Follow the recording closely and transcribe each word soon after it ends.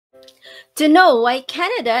To know why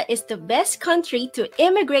Canada is the best country to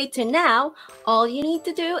immigrate to now, all you need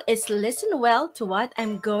to do is listen well to what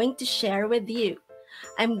I'm going to share with you.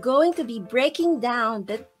 I'm going to be breaking down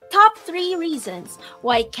the top 3 reasons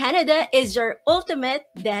why Canada is your ultimate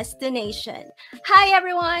destination. Hi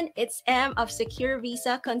everyone, it's Em of Secure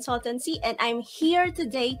Visa Consultancy, and I'm here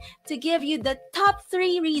today to give you the top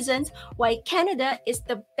 3 reasons why Canada is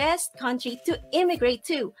the best country to immigrate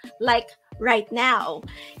to, like right now.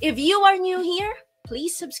 If you are new here,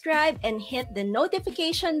 please subscribe and hit the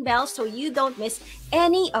notification bell so you don't miss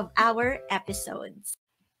any of our episodes.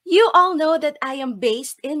 You all know that I am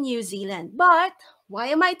based in New Zealand, but why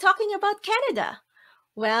am I talking about Canada?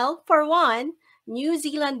 Well, for one, New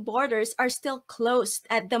Zealand borders are still closed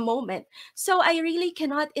at the moment, so I really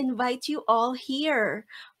cannot invite you all here.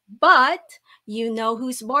 But you know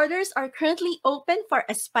whose borders are currently open for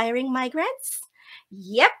aspiring migrants?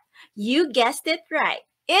 Yep, you guessed it right.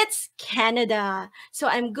 It's Canada. So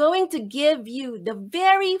I'm going to give you the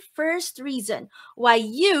very first reason why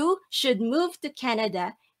you should move to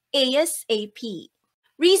Canada ASAP.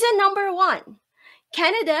 Reason number one,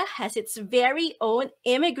 Canada has its very own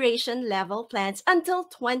immigration level plans until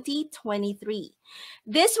 2023.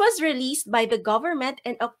 This was released by the government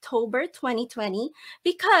in October 2020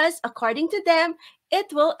 because, according to them,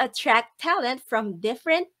 it will attract talent from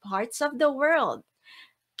different parts of the world.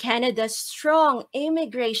 Canada's strong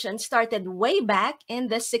immigration started way back in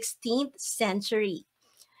the 16th century.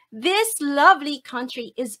 This lovely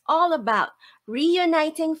country is all about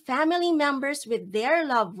reuniting family members with their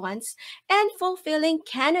loved ones and fulfilling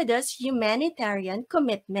Canada's humanitarian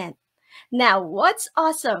commitment. Now, what's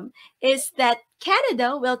awesome is that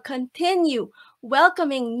Canada will continue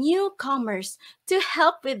welcoming newcomers to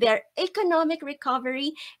help with their economic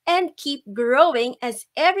recovery and keep growing as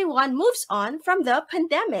everyone moves on from the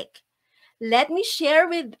pandemic. Let me share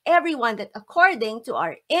with everyone that according to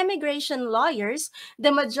our immigration lawyers,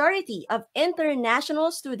 the majority of international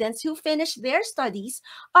students who finish their studies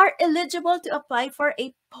are eligible to apply for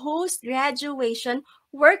a post-graduation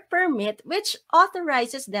work permit which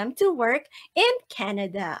authorizes them to work in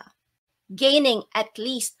Canada. Gaining at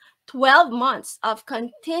least 12 months of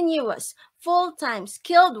continuous full-time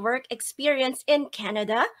skilled work experience in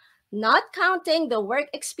Canada, not counting the work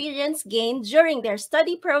experience gained during their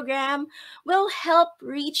study program, will help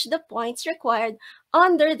reach the points required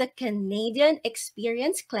under the Canadian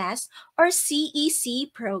Experience Class or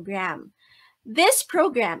CEC program. This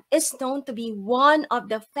program is known to be one of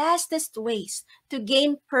the fastest ways to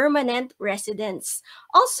gain permanent residence,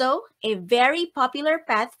 also a very popular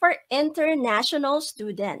path for international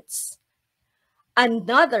students.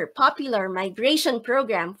 Another popular migration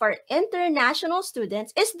program for international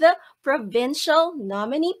students is the Provincial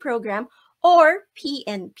Nominee Program or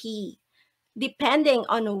PNP. Depending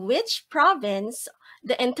on which province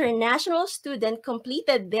the international student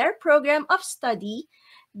completed their program of study,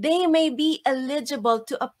 they may be eligible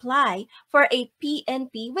to apply for a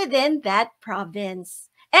PNP within that province.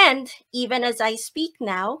 And even as I speak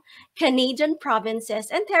now, Canadian provinces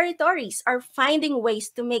and territories are finding ways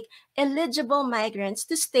to make eligible migrants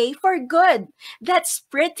to stay for good. That's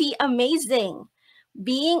pretty amazing.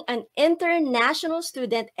 Being an international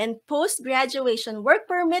student and post-graduation work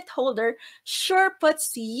permit holder sure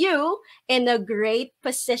puts you in a great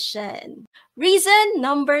position. Reason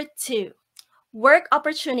number 2, work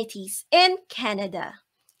opportunities in Canada.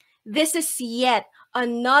 This is yet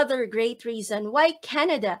another great reason why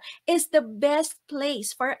Canada is the best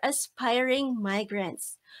place for aspiring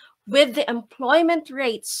migrants. With the employment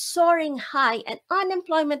rate soaring high and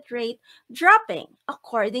unemployment rate dropping,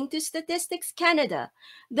 according to Statistics Canada,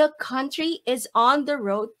 the country is on the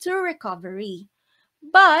road to recovery.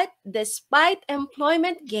 But despite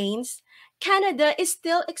employment gains, Canada is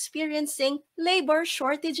still experiencing labor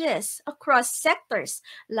shortages across sectors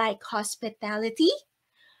like hospitality,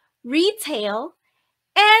 retail,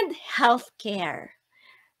 and healthcare.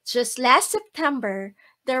 Just last September,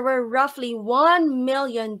 there were roughly 1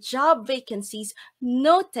 million job vacancies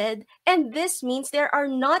noted, and this means there are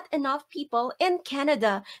not enough people in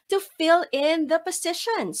Canada to fill in the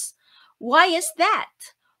positions. Why is that?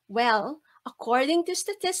 Well, according to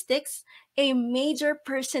statistics, a major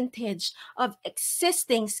percentage of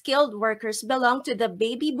existing skilled workers belong to the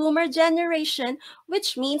baby boomer generation,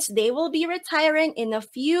 which means they will be retiring in a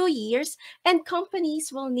few years and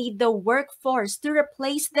companies will need the workforce to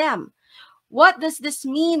replace them. What does this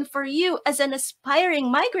mean for you as an aspiring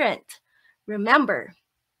migrant? Remember,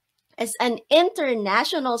 as an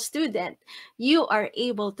international student, you are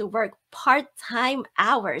able to work part-time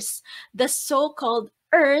hours, the so-called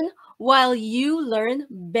earn while you learn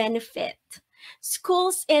benefit.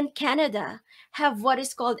 Schools in Canada have what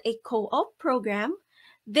is called a co-op program.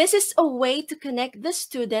 This is a way to connect the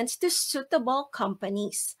students to suitable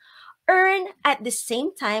companies, earn at the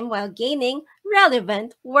same time while gaining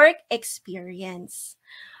relevant work experience.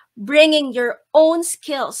 Bringing your own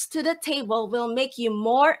skills to the table will make you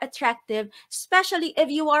more attractive, especially if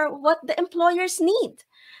you are what the employers need.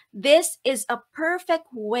 This is a perfect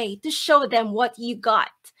way to show them what you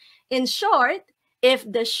got. In short, if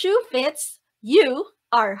the shoe fits, you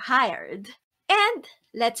are hired. And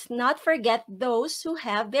let's not forget those who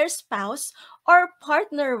have their spouse or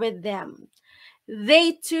partner with them.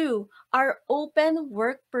 They too are open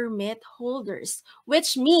work permit holders,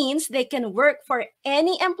 which means they can work for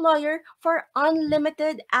any employer for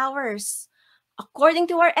unlimited hours. According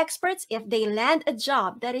to our experts, if they land a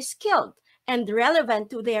job that is skilled and relevant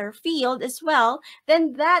to their field as well,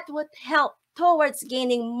 then that would help towards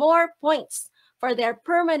gaining more points for their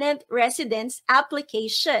permanent residence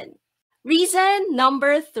application. Reason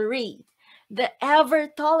number 3, the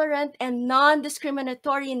ever-tolerant and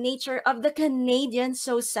non-discriminatory nature of the Canadian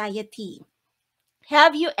society.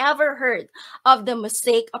 Have you ever heard of the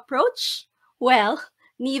mosaic approach? Well,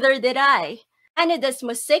 neither did I. Canada's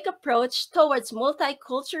mosaic approach towards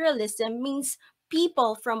multiculturalism means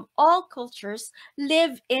people from all cultures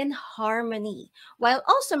live in harmony while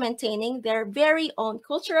also maintaining their very own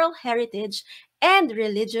cultural heritage and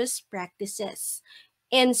religious practices.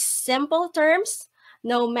 In simple terms,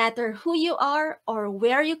 no matter who you are or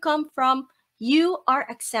where you come from, you are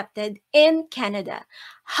accepted in Canada.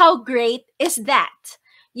 How great is that?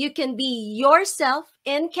 You can be yourself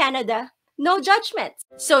in Canada, no judgment.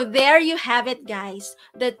 So there you have it, guys.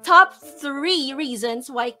 The top 3 reasons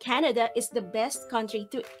why Canada is the best country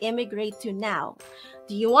to immigrate to now.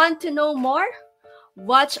 Do you want to know more?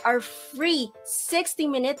 Watch our free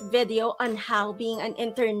 60-minute video on how being an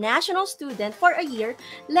international student for a year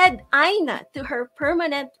led Aina to her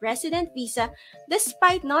permanent resident visa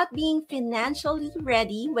despite not being financially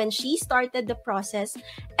ready when she started the process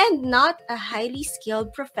and not a highly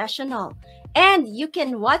skilled professional. And you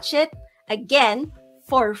can watch it again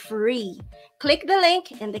for free. Click the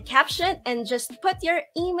link in the caption and just put your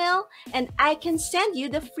email and I can send you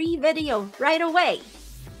the free video right away.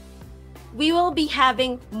 We will be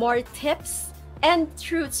having more tips and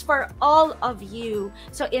truths for all of you.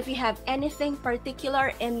 So if you have anything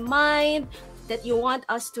particular in mind that you want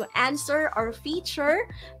us to answer or feature,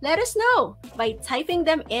 let us know by typing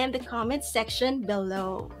them in the comment section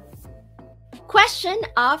below. Question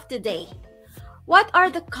of the day. What are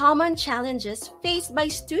the common challenges faced by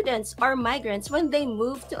students or migrants when they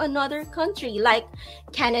move to another country like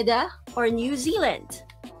Canada or New Zealand?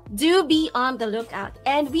 Do be on the lookout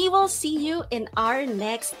and we will see you in our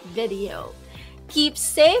next video. Keep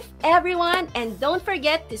safe, everyone, and don't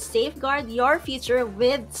forget to safeguard your future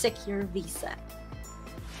with Secure Visa.